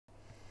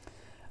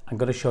I'm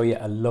going to show you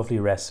a lovely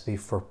recipe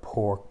for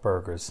pork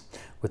burgers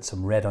with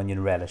some red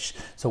onion relish.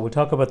 So we'll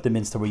talk about the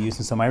mince that we're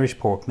using, some Irish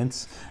pork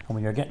mince. And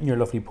when you're getting your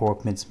lovely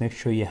pork mince, make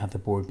sure you have the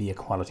Bord Bia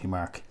quality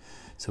mark,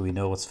 so we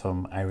know it's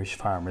from Irish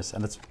farmers,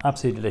 and it's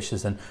absolutely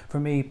delicious. And for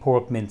me,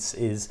 pork mince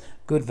is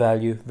good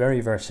value, very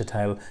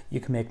versatile.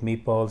 You can make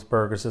meatballs,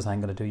 burgers, as I'm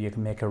going to do. You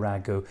can make a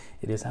ragu.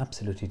 It is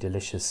absolutely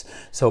delicious.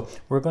 So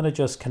we're going to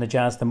just kind of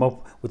jazz them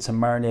up with some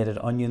marinated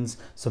onions,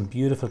 some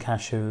beautiful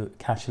cashew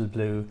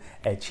blue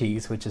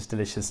cheese, which is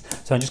delicious.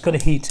 So I'm just going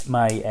to heat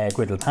my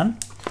griddle pan,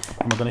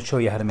 and we're going to show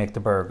you how to make the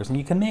burgers. And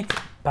you can make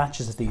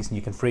batches of these and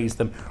you can freeze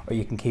them, or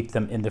you can keep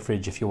them in the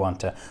fridge if you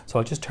want to. So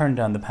I'll just turn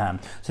down the pan.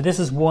 So this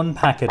is one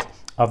packet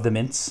of the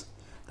mince.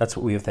 That's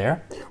what we have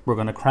there. We're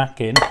going to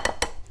crack in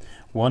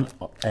one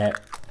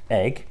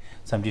egg.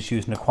 So I'm just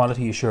using a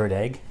quality assured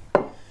egg.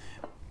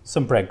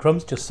 Some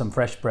breadcrumbs, just some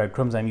fresh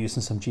breadcrumbs. I'm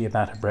using some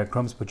ciabatta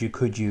breadcrumbs, but you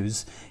could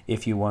use,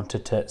 if you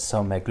wanted to,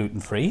 some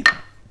gluten-free.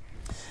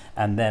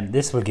 And then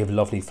this will give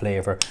lovely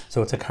flavour.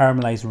 So it's a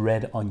caramelised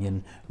red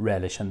onion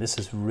relish, and this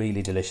is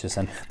really delicious.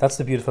 And that's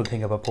the beautiful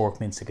thing about pork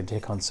mince, it can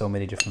take on so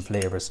many different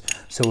flavours.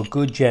 So a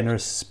good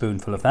generous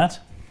spoonful of that.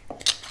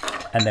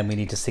 And then we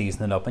need to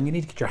season it up, and you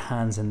need to get your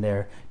hands in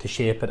there to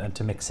shape it and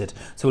to mix it.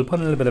 So we'll put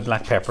a little bit of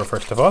black pepper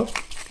first of all,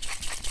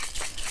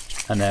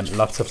 and then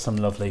lots of some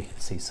lovely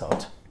sea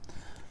salt.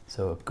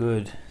 So a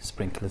good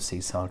sprinkle of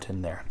sea salt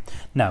in there.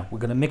 Now we're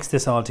going to mix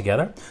this all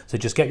together. So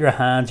just get your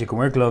hands, you can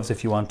wear gloves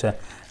if you want to,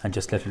 and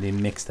just literally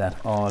mix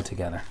that all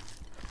together.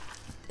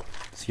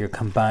 So you're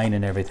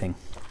combining everything.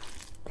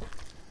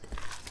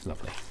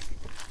 Lovely.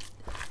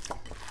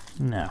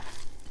 Now,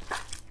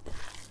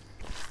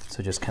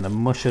 so just kind of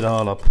mush it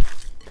all up.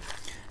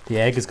 The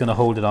egg is going to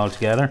hold it all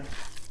together.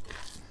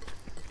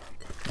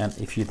 And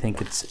if you think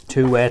it's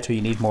too wet or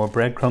you need more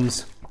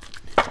breadcrumbs,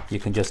 you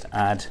can just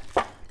add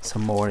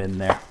some more in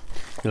there.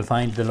 You'll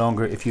find the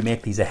longer, if you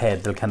make these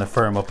ahead, they'll kind of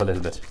firm up a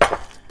little bit.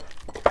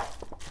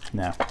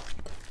 Now,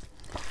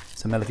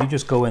 so Mel, if you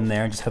just go in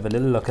there and just have a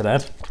little look at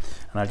that,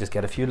 and I'll just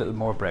get a few little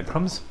more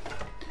breadcrumbs,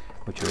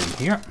 which are in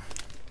here.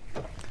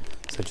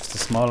 So just a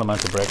small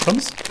amount of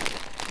breadcrumbs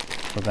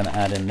we're going to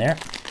add in there.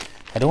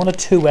 I don't want it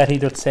too wet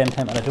either at the same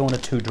time, and I don't want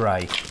it too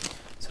dry.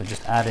 So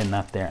just add in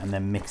that there and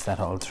then mix that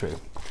all through.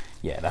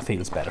 Yeah, that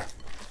feels better.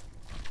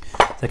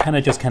 So kind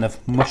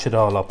of mush it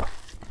all up.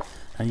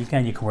 And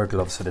again, you can wear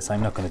gloves for this.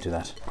 I'm not going to do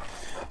that.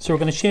 So we're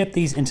going to shape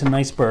these into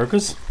nice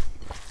burgers.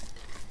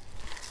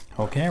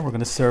 Okay, we're going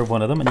to serve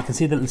one of them, and you can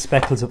see the little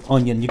speckles of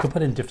onion. You can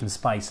put in different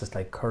spices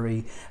like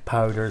curry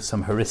powder,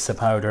 some harissa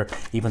powder,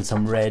 even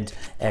some red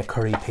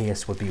curry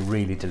paste would be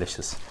really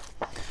delicious.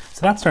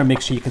 So that's our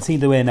mixture. You can see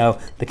the way now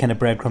the kind of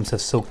breadcrumbs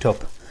have soaked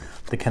up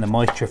the kind of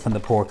moisture from the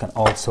pork and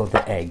also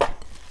the egg.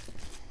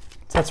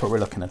 So that's what we're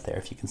looking at there,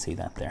 if you can see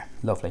that there.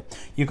 Lovely.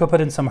 You could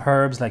put in some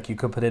herbs, like you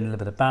could put in a little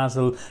bit of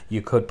basil,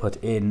 you could put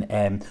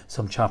in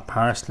some chopped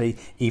parsley,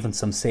 even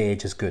some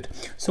sage is good.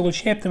 So we'll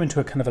shape them into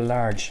a kind of a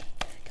large,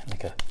 kind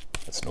of like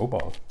a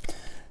snowball.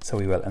 So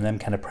we will, and then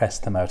kind of press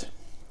them out.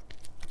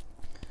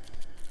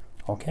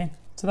 Okay,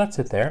 so that's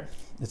it there.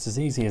 It's as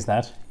easy as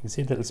that. You can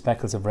see the little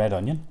speckles of red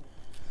onion.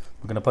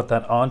 We're going to put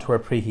that onto our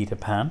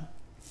preheated pan.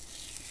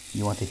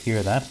 You want to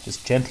hear that.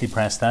 Just gently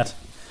press that,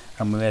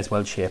 and we may as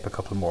well shape a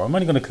couple more. I'm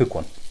only going to cook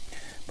one,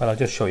 but I'll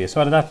just show you. So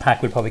out of that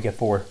pack, we'll probably get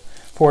four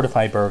to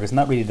five burgers, and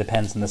that really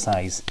depends on the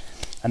size.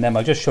 And then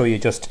I'll just show you,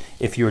 just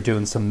if you were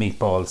doing some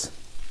meatballs,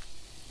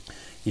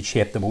 you'd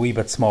shape them a wee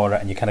bit smaller,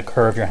 and you kind of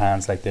curve your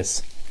hands like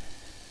this,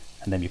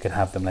 and then you could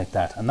have them like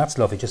that. And that's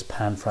lovely, just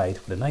pan fried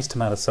with a nice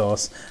tomato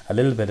sauce, a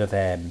little bit of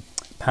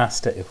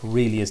pasta. It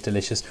really is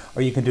delicious.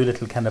 Or you can do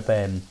little kind of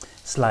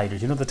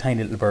sliders, you know, the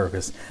tiny little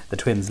burgers. The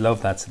twins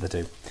love that, so they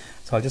do.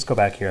 So I'll just go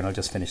back here and I'll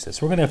just finish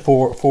this. We're going to have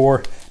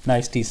four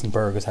nice decent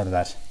burgers out of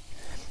that.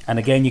 And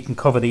again, you can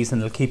cover these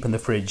and they'll keep in the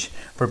fridge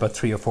for about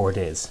 3 or 4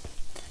 days.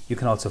 You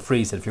can also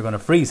freeze it. If you're going to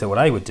freeze it, what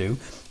I would do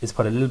is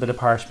put a little bit of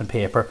parchment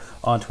paper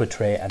onto a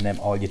tray, and then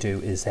all you do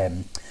is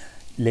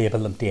label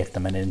them, date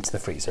them, and into the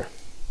freezer.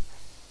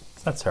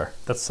 So that's her.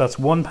 That's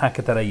one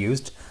packet that I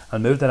used. I'll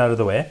move that out of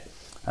the way.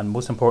 And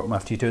most important,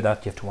 after you do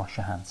that, you have to wash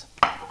your hands.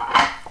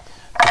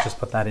 So just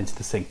put that into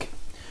the sink.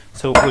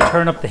 So we'll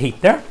turn up the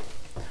heat there,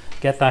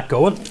 get that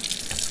going, and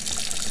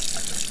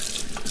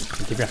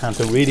give your hands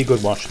a really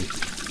good washing.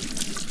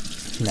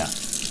 Now,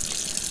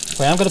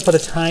 so I'm going to put a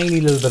tiny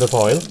little bit of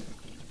oil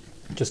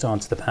just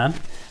onto the pan,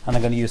 and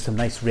I'm going to use some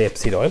nice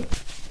rapeseed oil.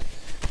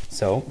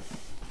 So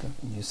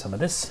use some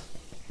of this.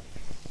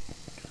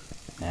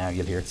 Now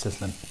you'll hear it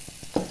sizzling.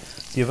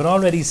 So you have it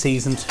already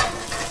seasoned.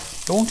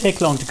 It won't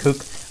take long to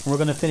cook. And we're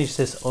going to finish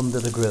this under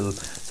the grill,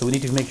 so we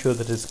need to make sure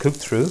that it's cooked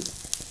through.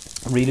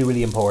 Really,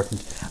 really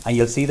important. And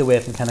you'll see the way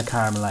it can kind of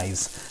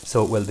caramelise,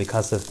 so it will,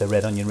 because of the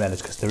red onion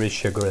relish, because there is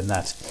sugar in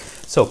that.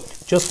 So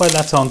just while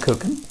that's on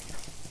cooking,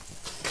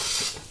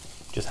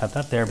 just have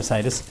that there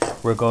beside us,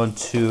 we're going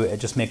to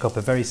just make up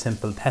a very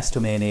simple pesto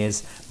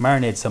mayonnaise,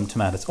 marinate some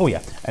tomatoes. Oh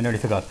yeah, I nearly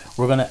forgot.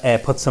 We're going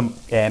to put some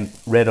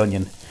red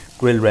onion,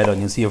 grilled red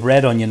onion. So you have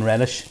red onion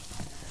relish,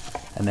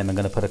 and then I'm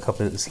going to put a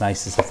couple of little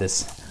slices of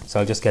this. So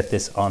I'll just get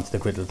this onto the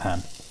griddle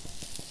pan.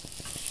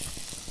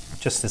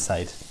 just this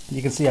side.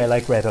 You can see I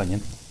like red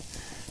onion,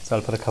 so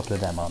I'll put a couple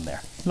of them on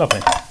there.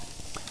 Lovely.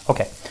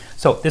 Okay,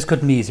 so this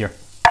couldn't be easier.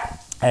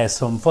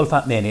 Some full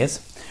fat mayonnaise.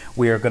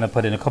 We are going to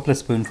put in a couple of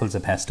spoonfuls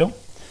of pesto,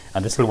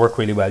 and this will work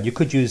really well. You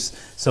could use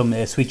some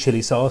sweet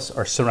chili sauce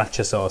or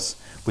sriracha sauce,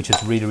 which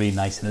is really, really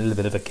nice and a little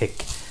bit of a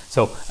kick.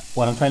 So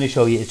what I'm trying to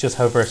show you is just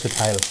how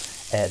versatile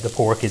the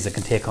pork is. It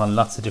can take on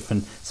lots of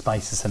different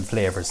spices and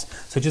flavours.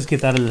 So just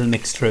give that a little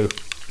mix through,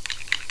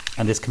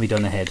 and this can be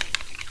done ahead.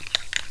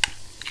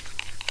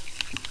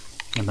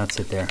 And that's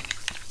it there.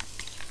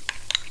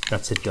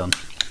 That's it done.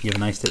 You have a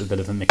nice little bit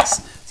of a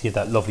mix. So you have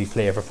that lovely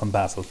flavour from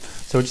basil.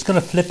 So we're just going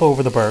to flip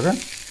over the burger.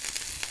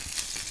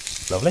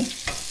 Lovely.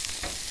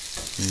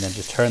 And then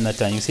just turn that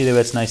down. You see the way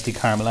it's nicely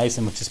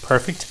caramelising, which is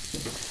perfect.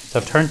 So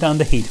I've turned down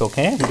the heat,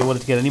 okay? We don't want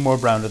it to get any more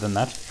browner than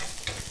that.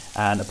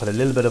 And I put a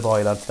little bit of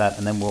oil onto that,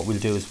 and then what we'll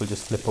do is we'll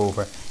just flip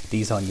over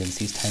these onions,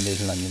 these tiny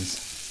little onions.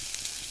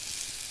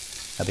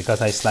 Now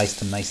because I sliced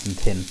them nice and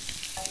thin,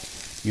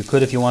 you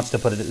could, if you wanted, to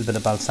put a little bit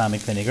of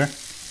balsamic vinegar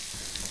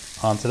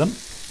onto them.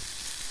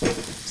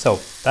 So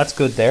that's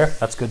good there,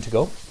 that's good to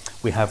go.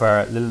 We have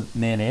our little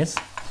mayonnaise.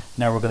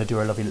 Now we're going to do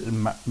our lovely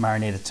little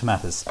marinated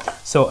tomatoes.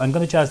 So I'm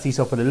going to jazz these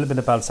up with a little bit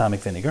of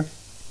balsamic vinegar.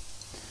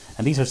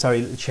 And these are,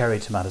 little cherry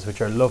tomatoes,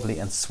 which are lovely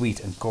and sweet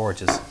and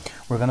gorgeous.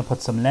 We're going to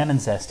put some lemon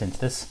zest into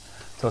this.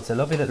 So it's a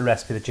lovely little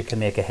recipe that you can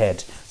make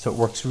ahead. So it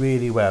works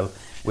really well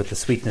with the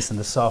sweetness and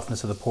the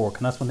softness of the pork.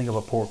 And that's one thing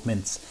about pork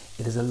mince.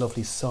 It is a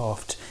lovely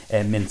soft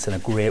mince, and a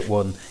great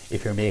one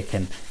if you're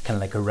making kind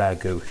of like a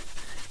ragu.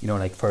 You know,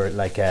 like for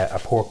like a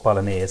pork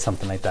bolognese,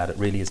 something like that. It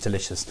really is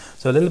delicious.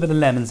 So a little bit of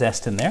lemon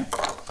zest in there.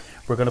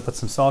 We're going to put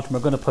some salt, and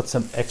we're going to put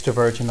some extra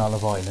virgin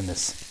olive oil in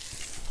this.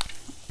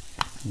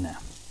 Now,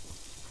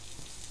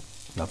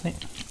 lovely.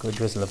 Good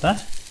drizzle of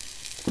that.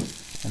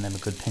 And then a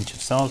good pinch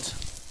of salt.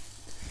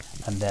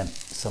 And then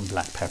some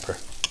black pepper.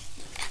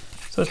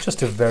 So it's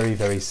just a very,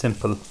 very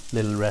simple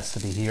little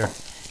recipe here.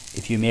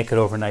 If you make it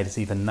overnight, it's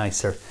even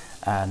nicer.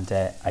 And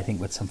I think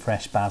with some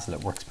fresh basil,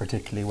 it works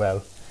particularly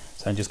well.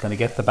 So I'm just going to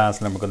get the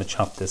basil, and we're going to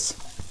chop this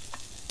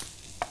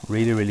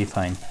really, really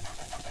fine.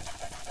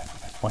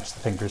 Watch the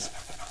fingers.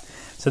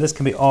 So this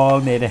can be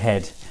all made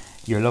ahead.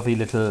 Your lovely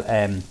little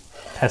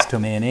pesto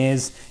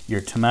mayonnaise,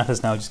 your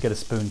tomatoes. Now just get a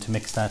spoon to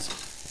mix that,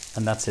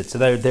 and that's it. So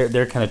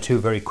they're kind of two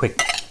very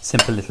quick,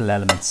 simple little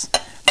elements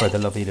for the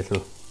lovely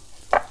little,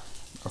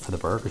 or for the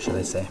burger, should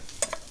I say.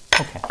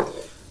 Okay,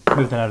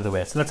 move that out of the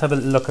way. So let's have a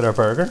look at our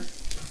burger.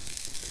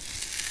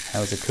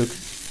 How's it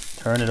cooked?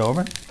 Turn it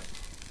over.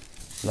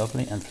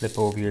 Lovely, and flip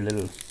over your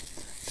little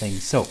thing.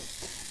 So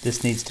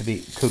this needs to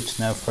be cooked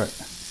now for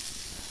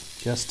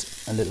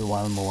just a little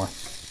while more,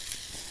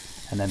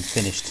 and then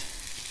finished.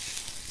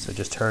 So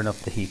just turn up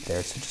the heat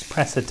there. So just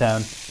press it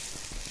down.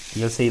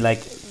 You'll see,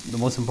 like, the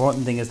most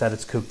important thing is that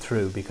it's cooked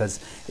through,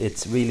 because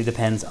it really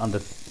depends on the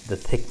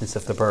thickness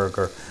of the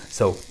burger.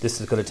 So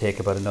this is going to take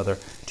about another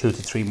 2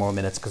 to 3 more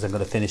minutes, because I'm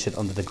going to finish it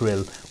under the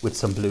grill with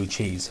some blue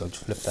cheese. So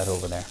just flip that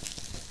over there.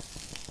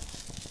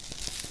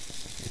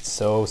 It's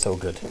so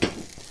good.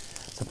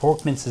 The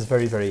pork mince is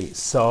very, very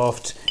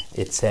soft.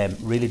 It's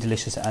really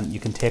delicious, and you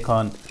can take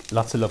on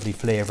lots of lovely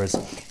flavours.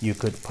 You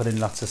could put in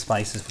lots of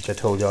spices, which I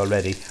told you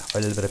already, or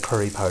a little bit of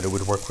curry powder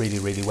would work really,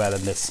 really well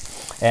in this.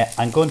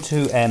 I'm going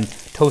to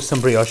toast some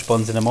brioche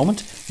buns in a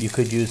moment. You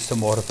could use some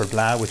Waterford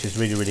Blah, which is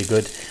really, really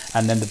good.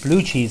 And then the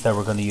blue cheese that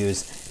we're going to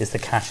use is the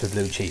Cashel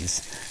blue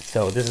cheese.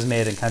 So this is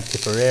made in County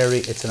Tipperary.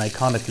 It's an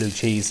iconic blue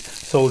cheese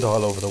sold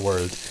all over the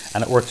world,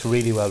 and it works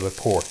really well with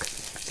pork.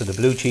 So the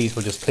blue cheese,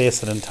 we'll just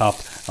place it on top,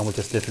 and we'll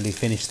just literally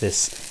finish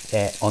this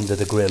under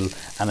the grill,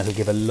 and it'll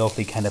give a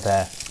lovely kind of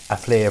a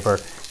flavour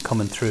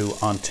coming through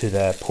onto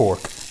the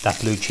pork, that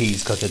blue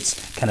cheese, because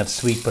it's kind of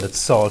sweet but it's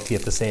salty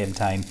at the same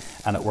time,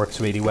 and it works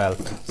really well.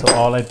 So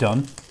all I've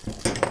done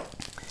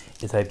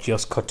is I've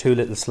just cut 2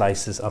 little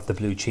slices of the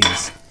blue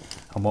cheese,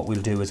 and what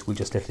we'll do is we'll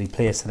just literally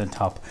place it on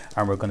top,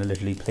 and we're going to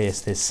literally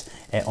place this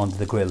under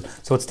the grill.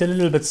 So it's still a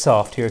little bit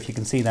soft here, if you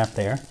can see that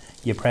there.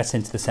 You press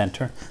into the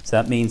centre, so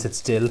that means it's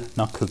still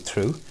not cooked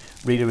through.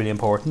 Really, really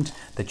important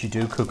that you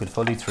do cook it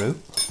fully through.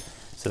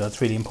 So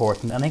that's really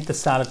important. I think the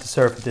salad to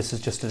serve with this is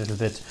just a little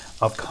bit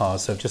of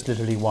cause, so I've just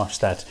literally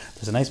washed that.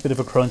 There's a nice bit of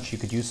a crunch. You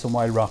could use some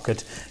wild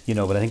rocket, you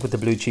know, but I think with the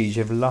blue cheese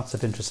you have lots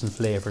of interesting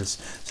flavours.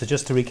 So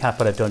just to recap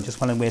what I've done, just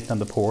while I'm waiting on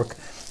the pork,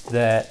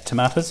 the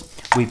tomatoes,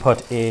 we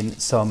put in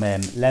some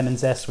lemon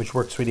zest, which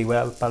works really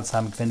well,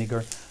 balsamic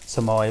vinegar,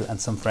 some oil, and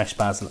some fresh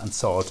basil and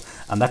salt,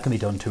 and that can be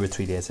done 2 or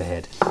 3 days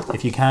ahead.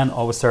 If you can,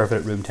 always serve it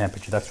at room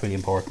temperature. That's really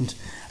important.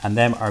 And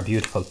then our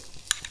beautiful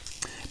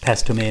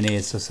pesto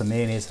mayonnaise, so some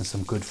mayonnaise and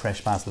some good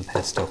fresh basil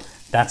pesto.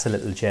 That's a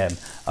little gem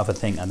of a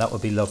thing, and that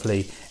would be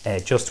lovely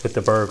just with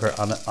the burger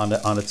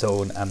on its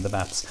own, and the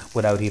maps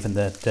without even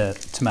the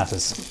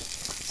tomatoes.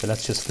 So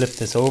let's just flip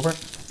this over.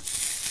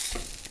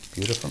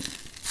 Beautiful.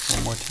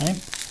 One more time,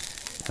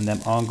 and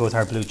then on goes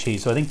our blue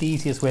cheese. So I think the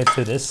easiest way to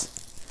do this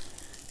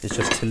is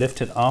just to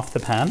lift it off the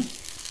pan,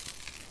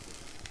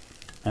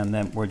 and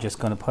then we're just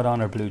going to put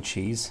on our blue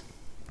cheese,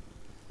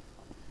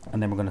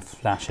 and then we're going to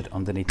flash it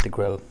underneath the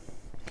grill.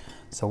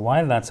 So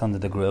while that's under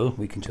the grill,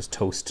 we can just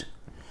toast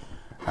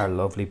our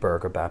lovely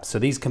burger baps. So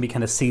these can be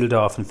kind of sealed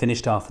off and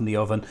finished off in the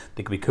oven.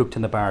 They can be cooked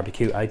in the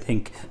barbecue. I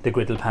think the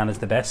griddle pan is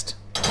the best.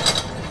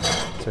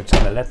 So we're just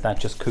going to let that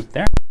just cook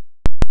there.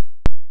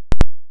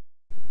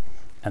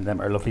 And then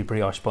our lovely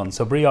brioche bun.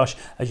 So brioche,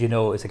 as you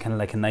know, is a kind of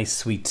like a nice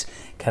sweet,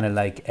 kind of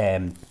like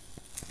kind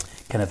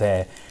of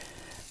a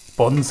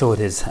bun, so it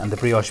is. And the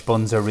brioche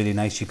buns are really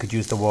nice. You could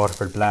use the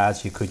Waterford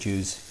Blaz, you could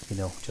use, you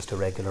know, just a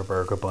regular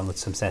burger bun with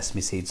some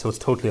sesame seeds. So it's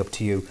totally up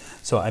to you.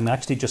 So I'm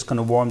actually just going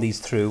to warm these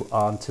through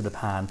onto the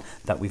pan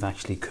that we've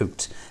actually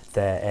cooked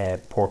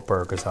the pork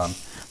burgers on.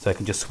 So I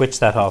can just switch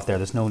that off there.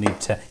 There's no need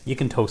to, you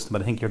can toast them,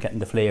 but I think you're getting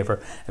the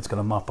flavour. It's going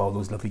to mop all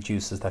those lovely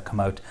juices that come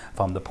out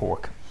from the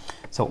pork.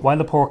 So while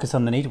the pork is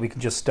underneath, we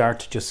can just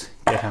start to just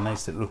get a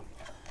nice little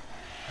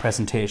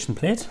presentation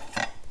plate.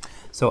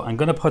 So I'm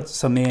going to put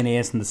some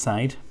mayonnaise on the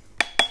side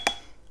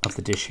of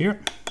the dish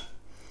here.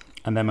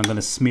 And then I'm going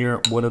to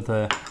smear one of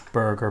the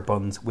burger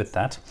buns with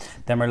that.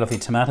 Then our lovely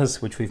tomatoes,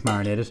 which we've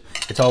marinated.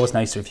 It's always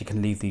nicer if you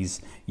can leave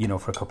these, you know,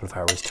 for a couple of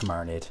hours to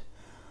marinate.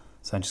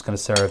 So I'm just going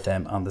to serve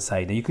them on the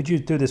side. Now you could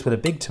do this with a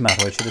big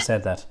tomato, I should have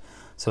said that.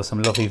 So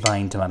some lovely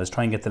vine tomatoes.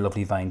 Try and get the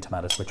lovely vine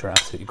tomatoes, which are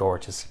absolutely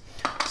gorgeous.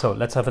 So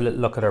let's have a little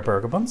look at our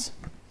burger buns.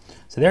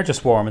 So they're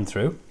just warming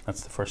through.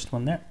 That's the first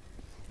one there.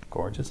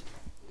 Gorgeous.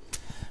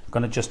 I'm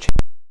going to just...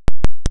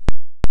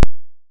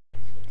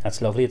 That's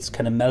lovely. It's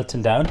kind of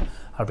melting down.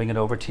 I'll bring it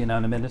over to you now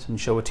in a minute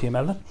and show it to you,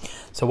 Melda.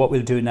 So what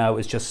we'll do now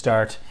is just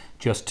start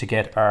just to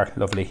get our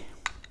lovely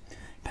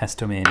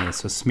pesto mayonnaise.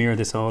 So smear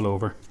this all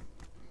over.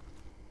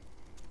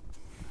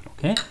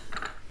 Okay.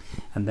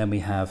 And then we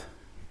have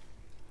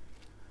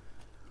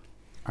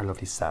our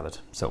lovely salad.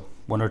 So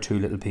 1 or 2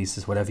 little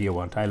pieces, whatever you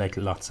want. I like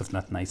lots of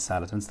that nice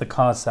salad. And it's the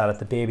cause salad,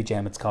 the baby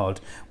gem it's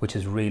called, which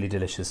is really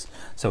delicious.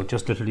 So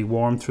just literally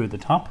warm through the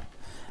top.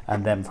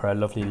 And then for our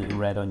lovely little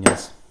red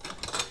onions,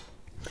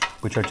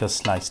 which are just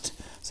sliced.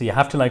 So you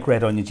have to like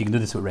red onions. You can do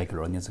this with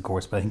regular onions, of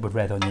course, but I think with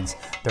red onions,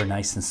 they're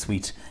nice and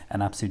sweet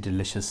and absolutely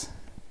delicious.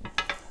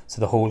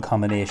 So the whole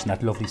combination,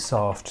 that lovely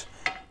soft,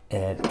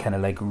 kind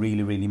of like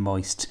really, really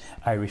moist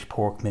Irish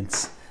pork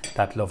mince,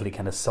 that lovely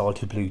kind of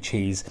salty blue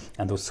cheese,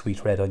 and those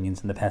sweet red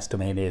onions and the pesto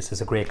mayonnaise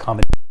is a great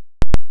combination.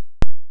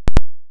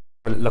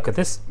 Look at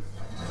this.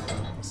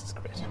 This is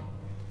great.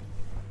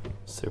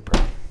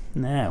 Super.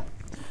 Now,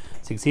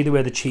 so you can see the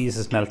way the cheese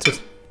is melted.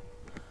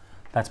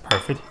 That's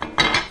perfect.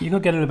 You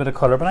could get a little bit of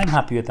colour, but I'm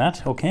happy with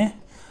that. Okay.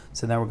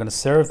 So now we're going to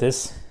serve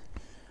this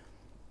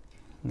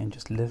and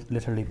just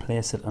literally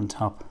place it on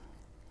top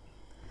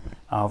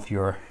of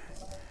your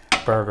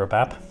burger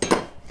bap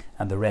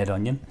and the red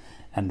onion,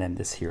 and then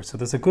this here. So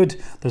there's a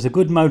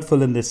good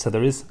mouthful in this. So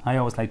there is. I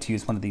always like to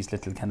use one of these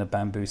little kind of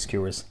bamboo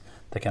skewers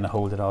that kind of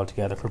hold it all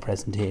together for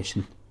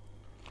presentation.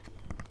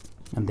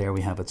 And there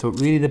we have it. So it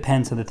really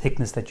depends on the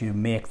thickness that you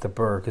make the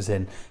burgers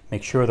in.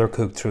 Make sure they're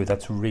cooked through.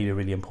 That's really,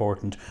 really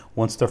important.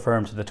 Once they're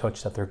firm to the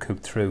touch that they're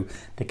cooked through,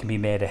 they can be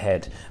made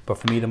ahead. But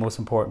for me, the most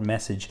important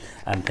message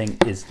and thing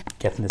is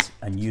getting this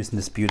and using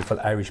this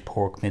beautiful Irish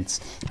pork mince.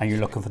 And you're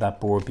looking for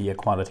that Bord Bia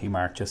quality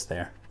mark just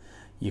there.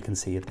 You can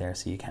see it there,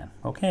 so you can.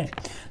 Okay,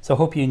 so I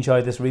hope you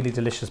enjoyed this really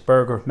delicious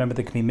burger. Remember,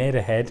 they can be made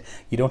ahead.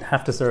 You don't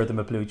have to serve them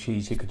with blue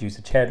cheese. You could use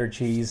a cheddar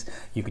cheese.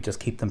 You could just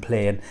keep them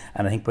plain.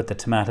 And I think with the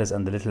tomatoes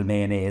and the little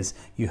mayonnaise,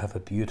 you have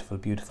a beautiful,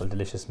 beautiful,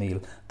 delicious meal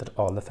that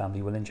all the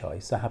family will enjoy.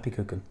 So happy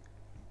cooking.